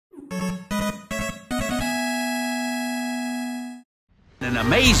an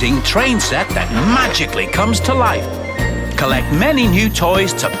amazing train set that magically comes to life. Collect many new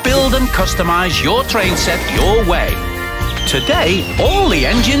toys to build and customize your train set your way. Today, all the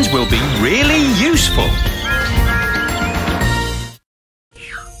engines will be really useful.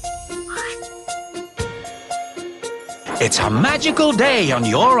 It's a magical day on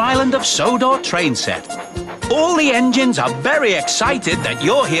your Island of Sodor train set. All the engines are very excited that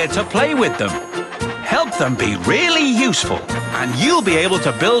you're here to play with them. Help them be really useful, and you'll be able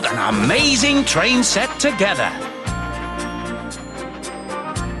to build an amazing train set together.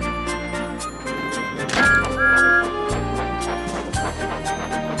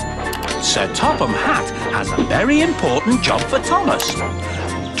 Sir Topham Hatt has a very important job for Thomas.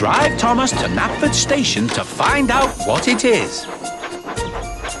 Drive Thomas to Knapford Station to find out what it is.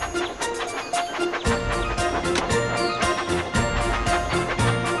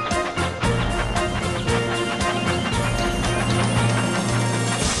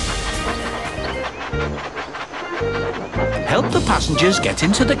 Help the passengers get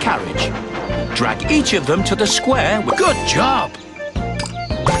into the carriage. Drag each of them to the square. Good job!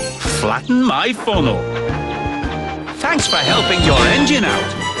 Flatten my funnel. Thanks for helping your engine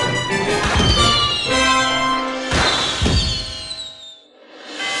out.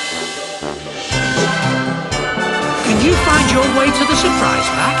 Can you find your way to the surprise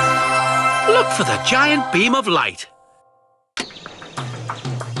pack? Look for the giant beam of light.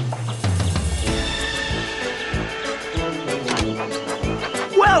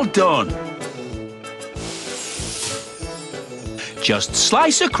 Well done! Just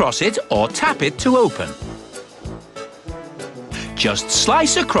slice across it or tap it to open. Just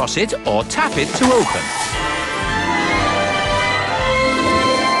slice across it or tap it to open.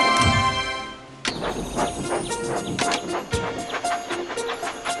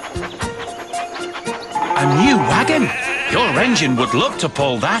 A new wagon? Your engine would love to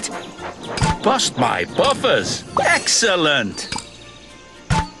pull that. Bust my buffers! Excellent!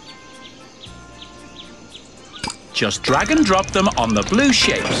 Just drag and drop them on the blue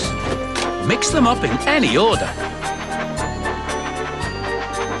shapes. Mix them up in any order.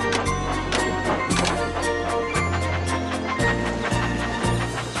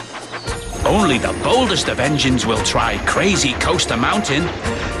 Only the boldest of engines will try Crazy Coaster Mountain.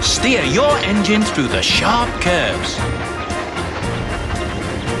 Steer your engine through the sharp curves.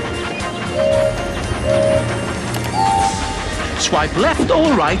 Swipe left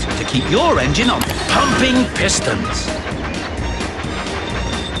or right to keep your engine on pumping pistons.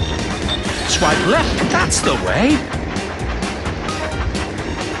 Swipe left, that's the way.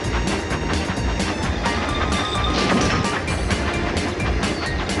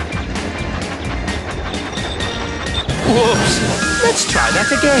 Whoops! Let's try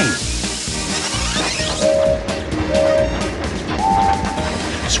that again.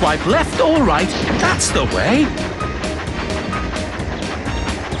 Swipe left or right, that's the way.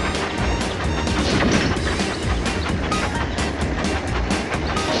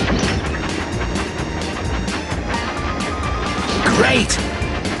 Great!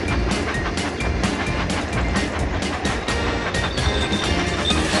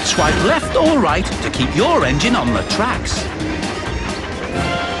 Swipe left or right to keep your engine on the tracks.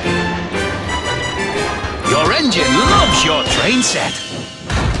 Your engine loves your train set.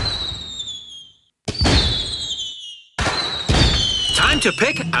 Time to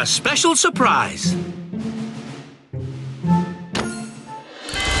pick a special surprise.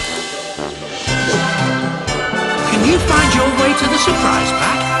 Can you find your way to the surprise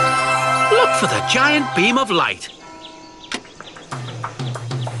pack? Look for the giant beam of light.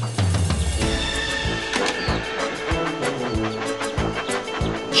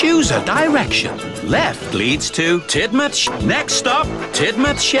 Choose a direction. Left leads to Tidmouth. Next stop,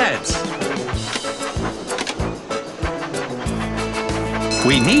 Tidmouth Sheds.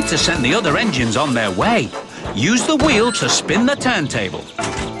 We need to send the other engines on their way. Use the wheel to spin the turntable.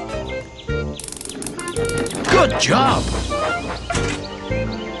 Good job!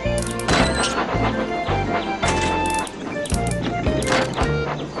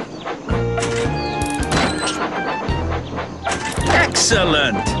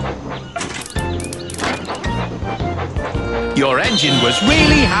 Excellent! Your engine was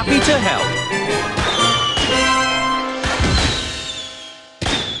really happy to help.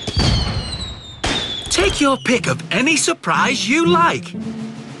 Take your pick of any surprise you like.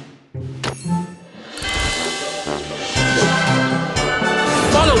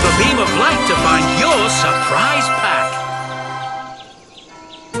 Follow the beam of light to find your surprise pack.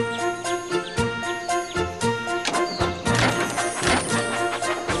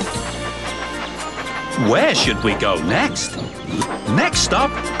 Where should we go next? Next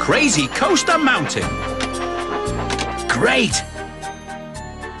stop, Crazy Coaster Mountain. Great!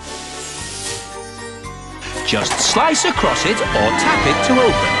 Just slice across it or tap it to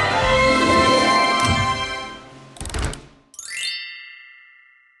open.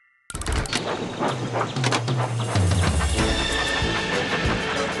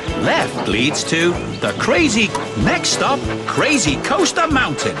 Left leads to the crazy... Next stop, Crazy Coaster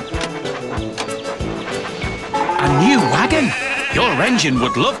Mountain. A new wagon? Your engine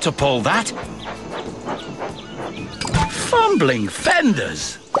would love to pull that. Fumbling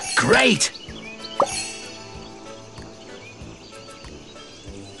fenders. Great!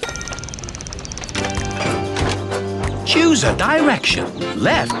 Choose a direction.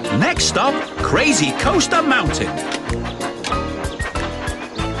 Left. Next stop, Crazy Coaster Mountain.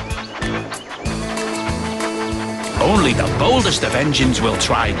 Only the boldest of engines will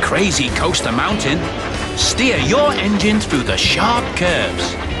try Crazy Coaster Mountain. Steer your engine through the sharp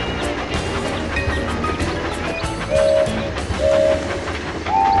curves.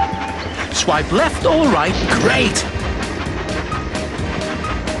 Swipe left or right. Great!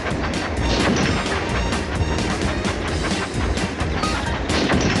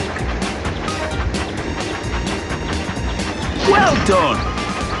 Well done!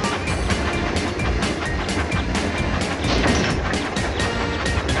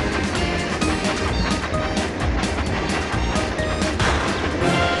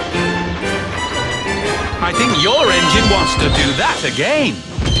 I think your engine wants to do that again.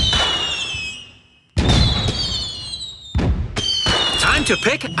 Time to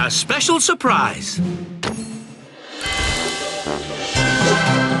pick a special surprise.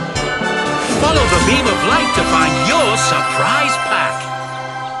 Follow the beam of light to find your surprise pack.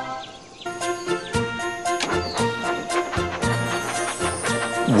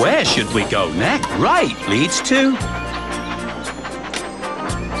 Where should we go next? Right leads to...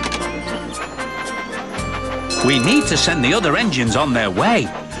 We need to send the other engines on their way.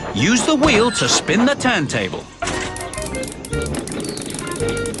 Use the wheel to spin the turntable.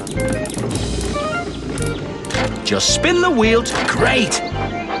 Just spin the wheel to... Great!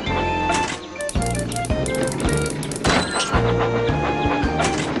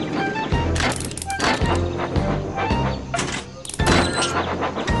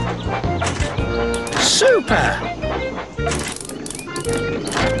 Super!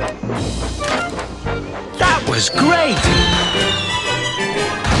 That was great!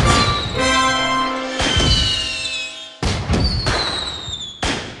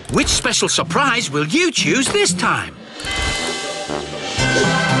 Which special surprise will you choose this time?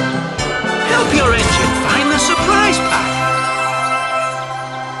 Help your engine find the surprise pack.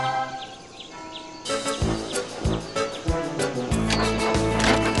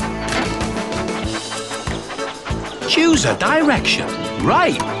 Choose a direction.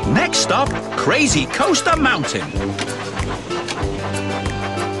 Right. Next stop, Crazy Coaster Mountain.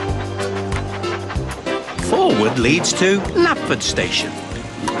 Forward leads to Knapford Station.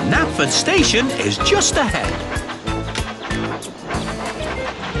 Knapford Station is just ahead.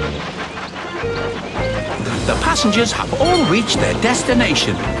 The passengers have all reached their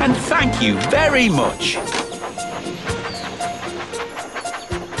destination, and thank you very much.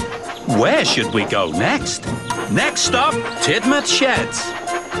 Where should we go next? Next stop, Tidmouth Sheds.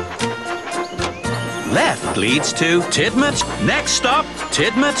 Left leads to Tidmouth. Next stop,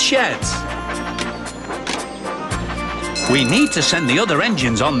 Tidmouth Sheds. We need to send the other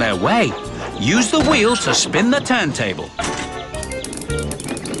engines on their way. Use the wheel to spin the turntable.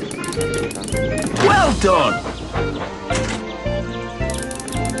 Well done!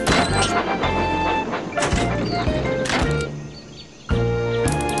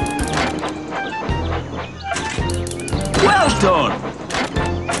 Well done!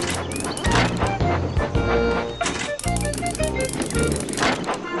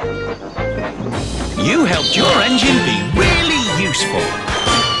 You helped your engine be really useful.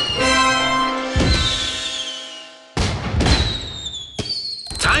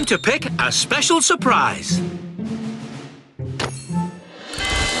 Time to pick a special surprise.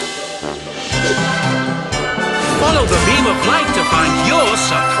 Follow the beam of light to find your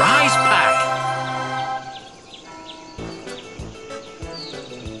surprise pack.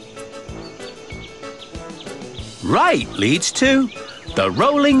 Right leads to the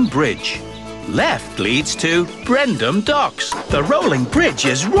Rolling Bridge. Left leads to Brendam Docks. The rolling bridge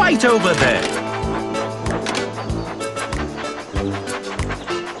is right over there.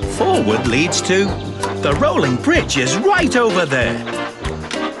 Forward leads to... The rolling bridge is right over there.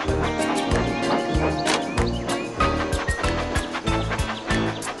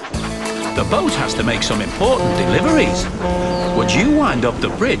 The boat has to make some important deliveries. Would you wind up the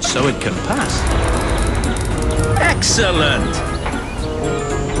bridge so it can pass? Excellent!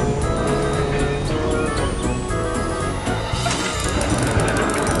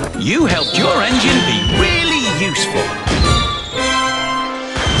 You helped your engine be really useful.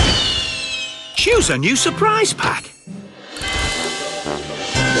 Choose a new surprise pack.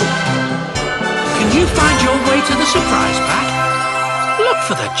 Can you find your way to the surprise pack? Look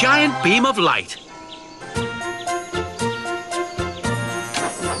for the giant beam of light.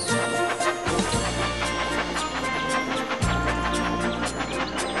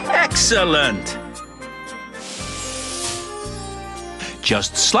 Excellent!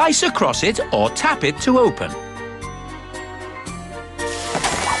 Just slice across it or tap it to open.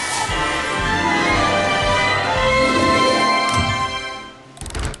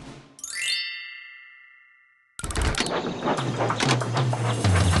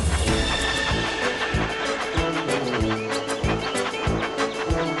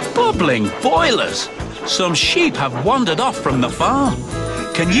 Bubbling boilers! Some sheep have wandered off from the farm.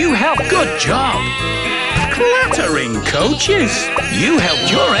 Can you help? Good job! Clattering coaches! You helped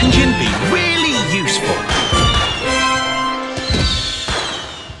your engine be really useful.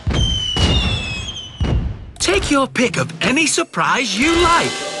 Take your pick of any surprise you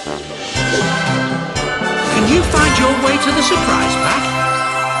like. Can you find your way to the surprise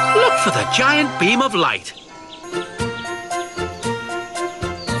pack? Look for the giant beam of light.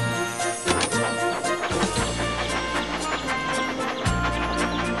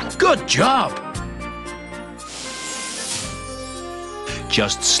 Good job!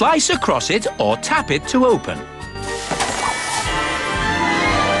 Just slice across it or tap it to open.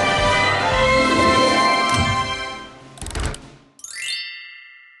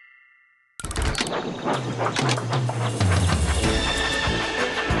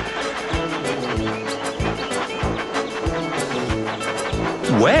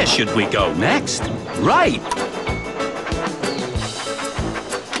 Where should we go next? Right!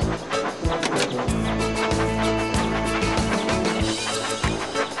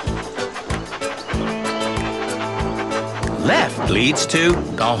 Left leads to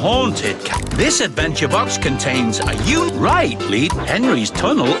the haunted cabin. This adventure box contains a right lead. Henry's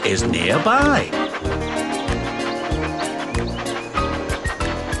tunnel is nearby.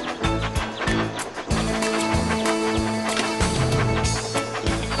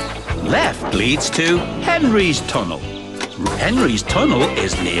 Left leads to Henry's tunnel. Henry's tunnel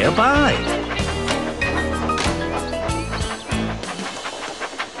is nearby.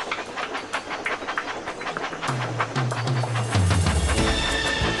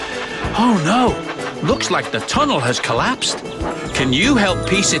 Oh no! Looks like the tunnel has collapsed. Can you help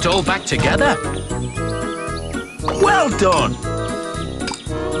piece it all back together? Well done!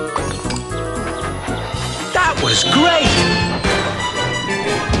 That was great!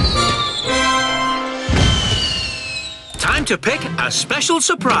 Time to pick a special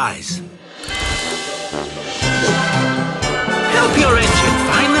surprise. Help your engine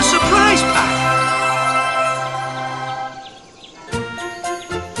find the surprise pack.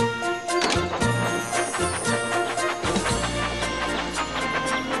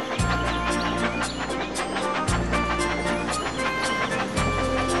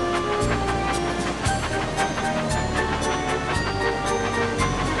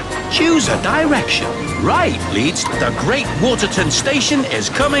 Choose a direction. Right leads to the Great Waterton Station is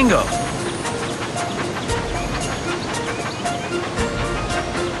coming up.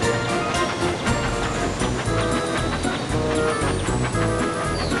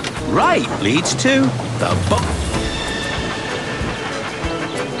 Right leads to the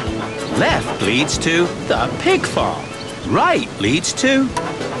Left leads to the pig farm. Right leads to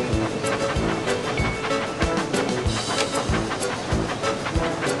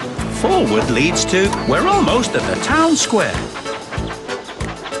forward leads to... We're almost at the town square.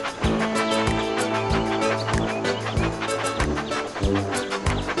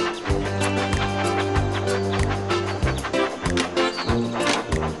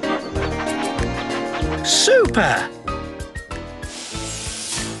 Super!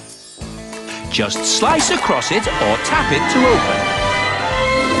 Just slice across it or tap it to open.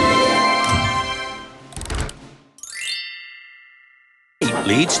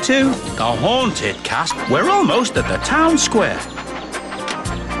 Leads to the haunted castle. We're almost at the town square.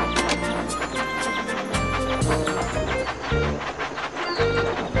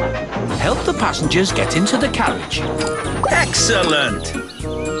 Help the passengers get into the carriage. Excellent!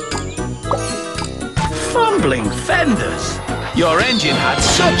 Fumbling fenders. Your engine had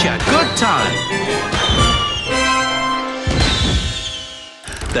such a good time.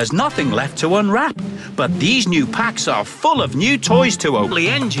 There's nothing left to unwrap, but these new packs are full of new toys to open.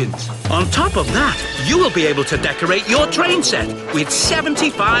 Engines. On top of that, you will be able to decorate your train set with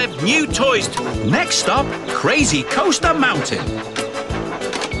 75 new toys. Next stop, Crazy Coaster Mountain.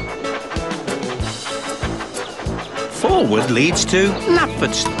 Forward leads to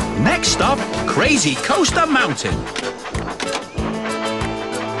Knapford. Next stop, Crazy Coaster Mountain.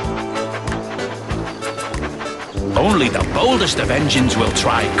 Only the boldest of engines will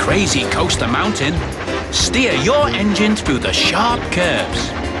try Crazy Coaster Mountain. Steer your engine through the sharp curves.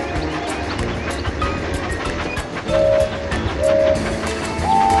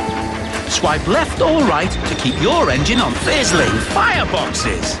 Swipe left or right to keep your engine on fizzling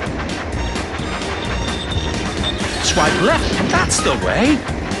fireboxes. Swipe left, that's the way.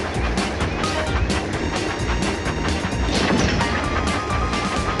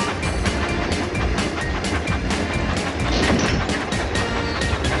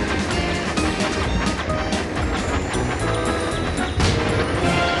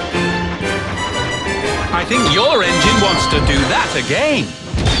 I think your engine wants to do that again.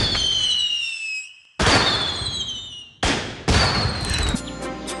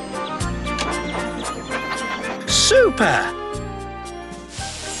 Super!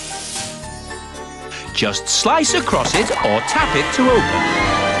 Just slice across it or tap it to open.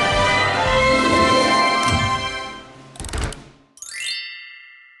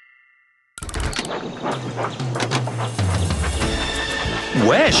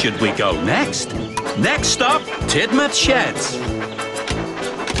 Where should we go next? Next stop, Tidmouth Sheds.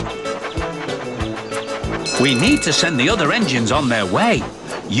 We need to send the other engines on their way.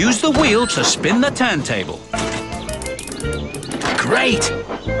 Use the wheel to spin the turntable. Great!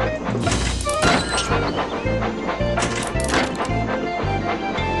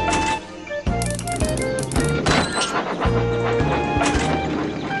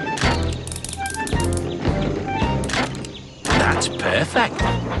 That's perfect.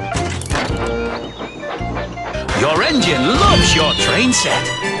 Your engine loves your train set.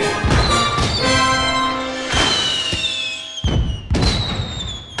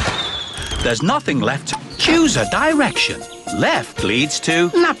 There's nothing left to choose a direction. Left leads to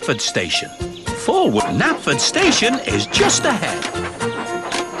Knapford Station. Forward, Knapford Station is just ahead.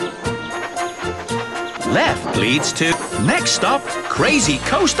 Left leads to next stop, Crazy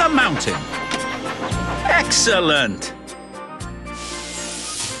Coaster Mountain. Excellent!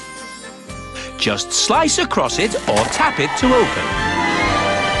 Just slice across it or tap it to open.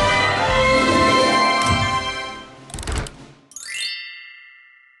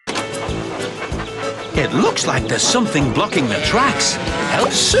 It looks like there's something blocking the tracks.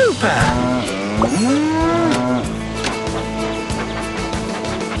 Help! Super!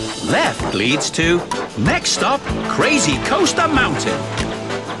 Left leads to next stop, Crazy Coaster Mountain.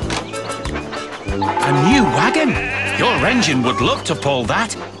 A new wagon? Your engine would love to pull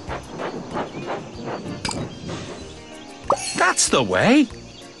that. That's the way.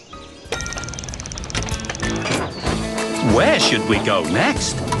 Where should we go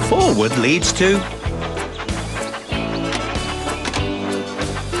next? Forward leads to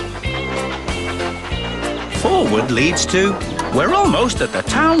Forward leads to... We're almost at the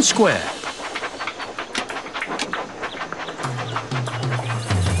town square.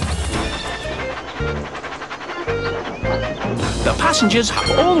 The passengers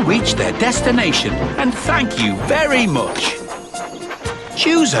have all reached their destination, and thank you very much.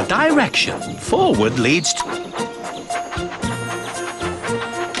 Choose a direction. Forward leads to...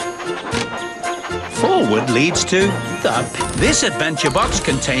 Forward leads to... This adventure box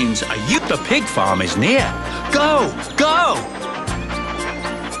contains a The pig farm is near. Go! Go!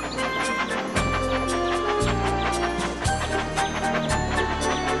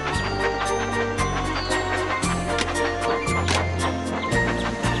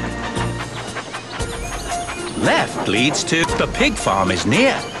 Left leads to... The pig farm is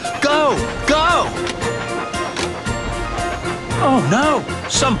near. Go! Go! Oh no!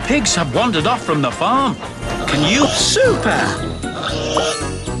 Some pigs have wandered off from the farm. Can you... Super!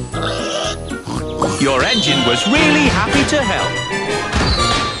 Your engine was really happy to help.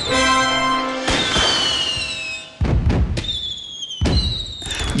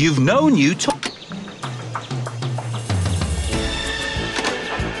 You've known you to...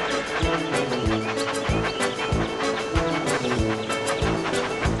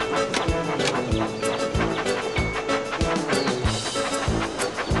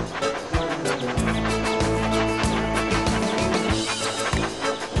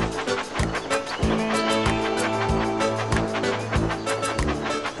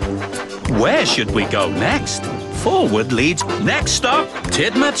 Where should we go next? Forward leads... Next stop,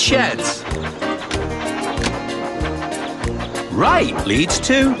 Tidmouth Sheds. Right leads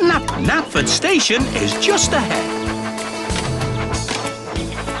to Knapford Station is just ahead.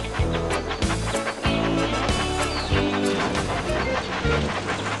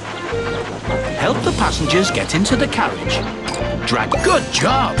 Help the passengers get into the carriage. Drag, good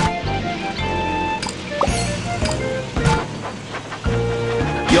job.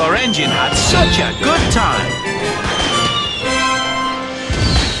 Your engine had such a good time.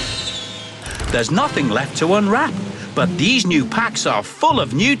 There's nothing left to unwrap, but these new packs are full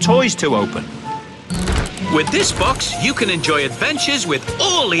of new toys to open. With this box, you can enjoy adventures with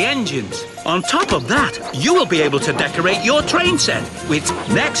all the engines. On top of that, you will be able to decorate your train set with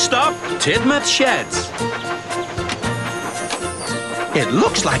next stop, Tidmouth Sheds. It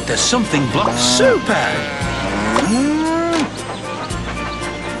looks like there's something blocked. Super!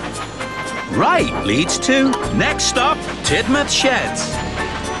 Right leads to next stop, Tidmouth Sheds.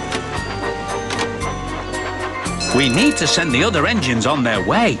 We need to send the other engines on their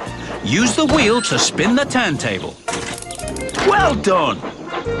way. Use the wheel to spin the turntable. Well done!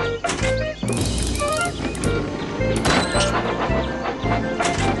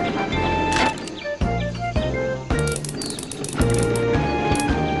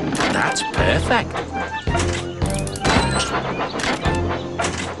 That's perfect.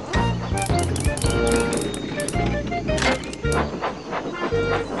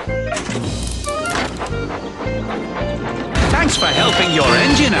 Thanks for helping your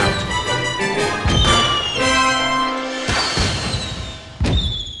engine out.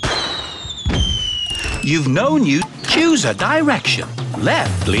 You've known you choose a direction.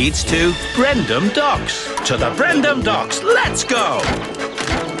 Left leads to Brendam Docks. To the Brendam Docks, let's go!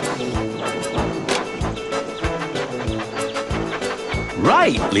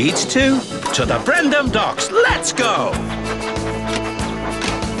 Right leads to the Brendam Docks, let's go!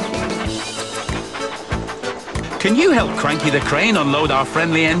 Can you help Cranky the Crane unload our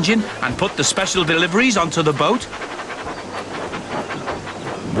friendly engine and put the special deliveries onto the boat?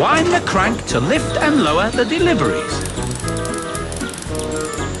 Wind the crank to lift and lower the deliveries.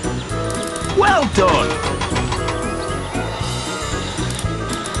 Well done!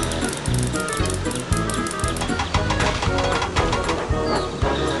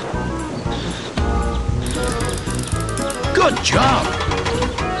 Good job!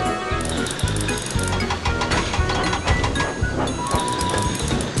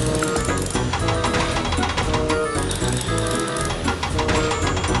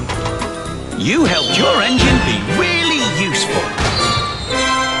 You helped your engine be really useful.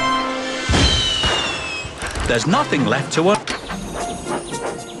 There's nothing left to it.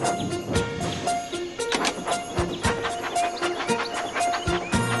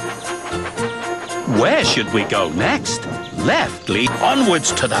 Where should we go next? Left lead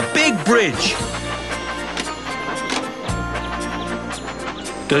onwards to the big bridge.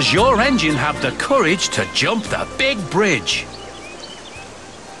 Does your engine have the courage to jump the big bridge?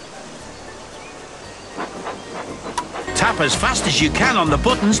 Tap as fast as you can on the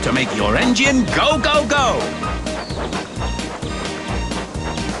buttons to make your engine go, go, go.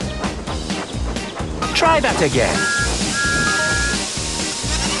 Try that again.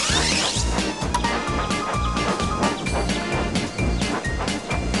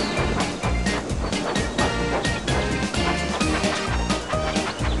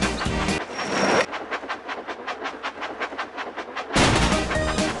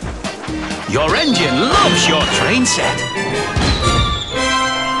 Your engine loves your train set.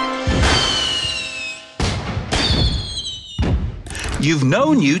 You've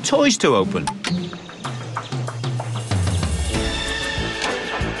no new toys to open.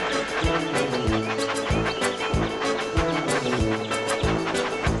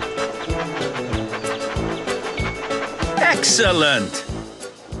 Excellent!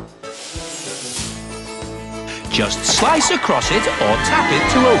 Just slice across it or tap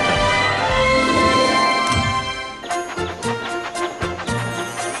it to open.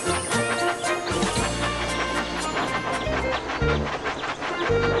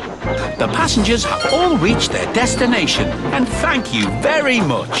 The passengers have all reached their destination, and thank you very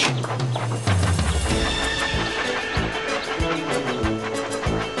much.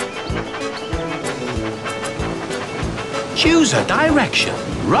 Choose a direction.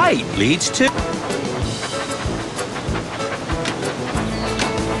 Right leads to...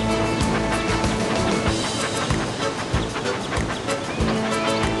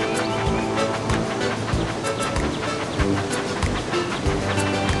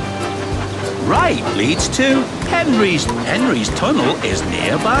 Right leads to Henry's. Henry's tunnel is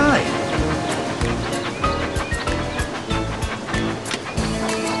nearby.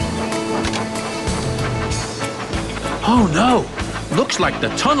 Oh no! Looks like the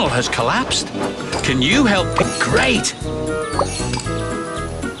tunnel has collapsed. Can you help? Great!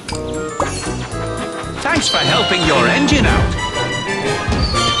 Thanks for helping your engine out.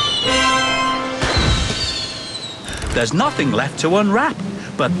 There's nothing left to unwrap,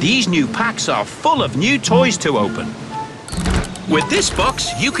 but these new packs are full of new toys to open. With this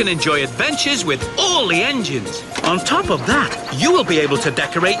box, you can enjoy adventures with all the engines. On top of that, you will be able to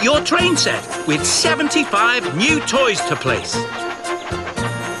decorate your train set with 75 new toys to place.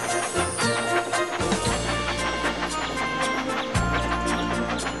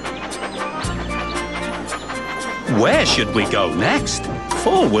 Where should we go next?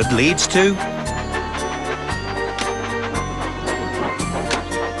 Forward leads to...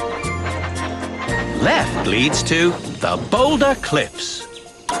 Left leads to the Boulder Cliffs.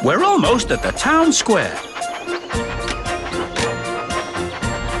 We're almost at the town square.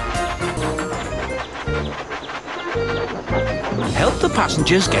 Help the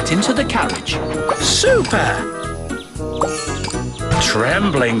passengers get into the carriage. Super!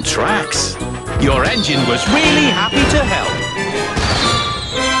 Trembling tracks. Your engine was really happy to help.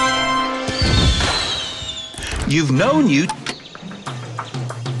 You've known you...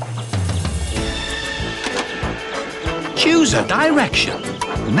 Choose a direction.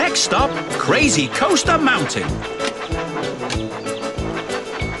 Next stop, Crazy Coaster Mountain.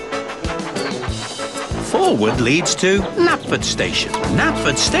 Forward leads to Knapford Station.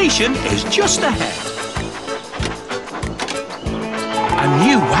 Knapford Station is just ahead. A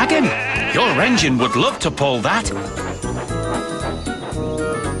new wagon. Your engine would love to pull that.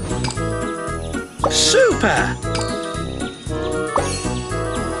 Super!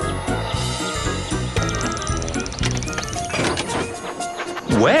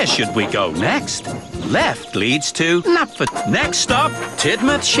 Where should we go next? Left leads to Knapford. Next stop,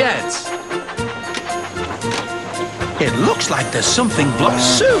 Tidmouth Sheds. It looks like there's something blocked.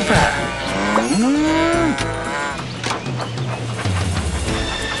 Super!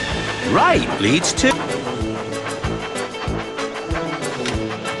 Right leads to...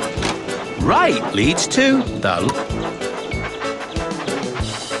 Right leads to the...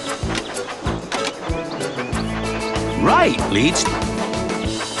 Right leads...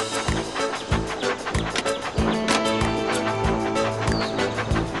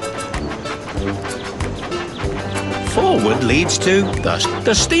 Forward leads to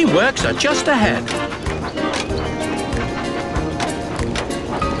the steamworks are just ahead.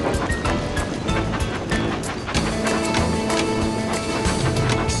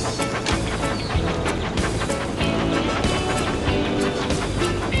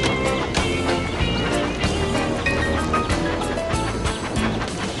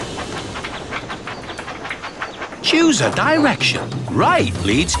 Choose a direction. Right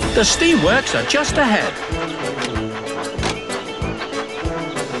leads, the steamworks are just ahead.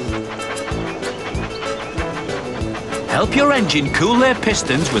 Help your engine cool their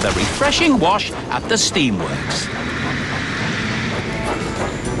pistons with a refreshing wash at the steamworks.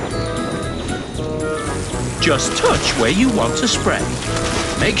 Just touch where you want to spray.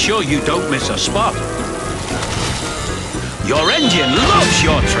 Make sure you don't miss a spot. Your engine loves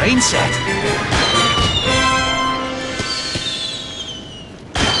your train set.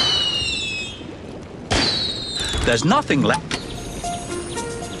 There's nothing left.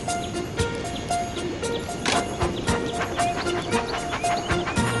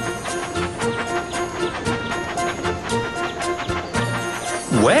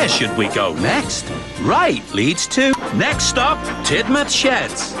 Where should we go next? Right leads to... Next stop, Tidmouth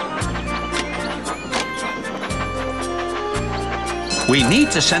Sheds. We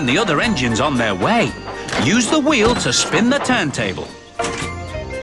need to send the other engines on their way. Use the wheel to spin the turntable.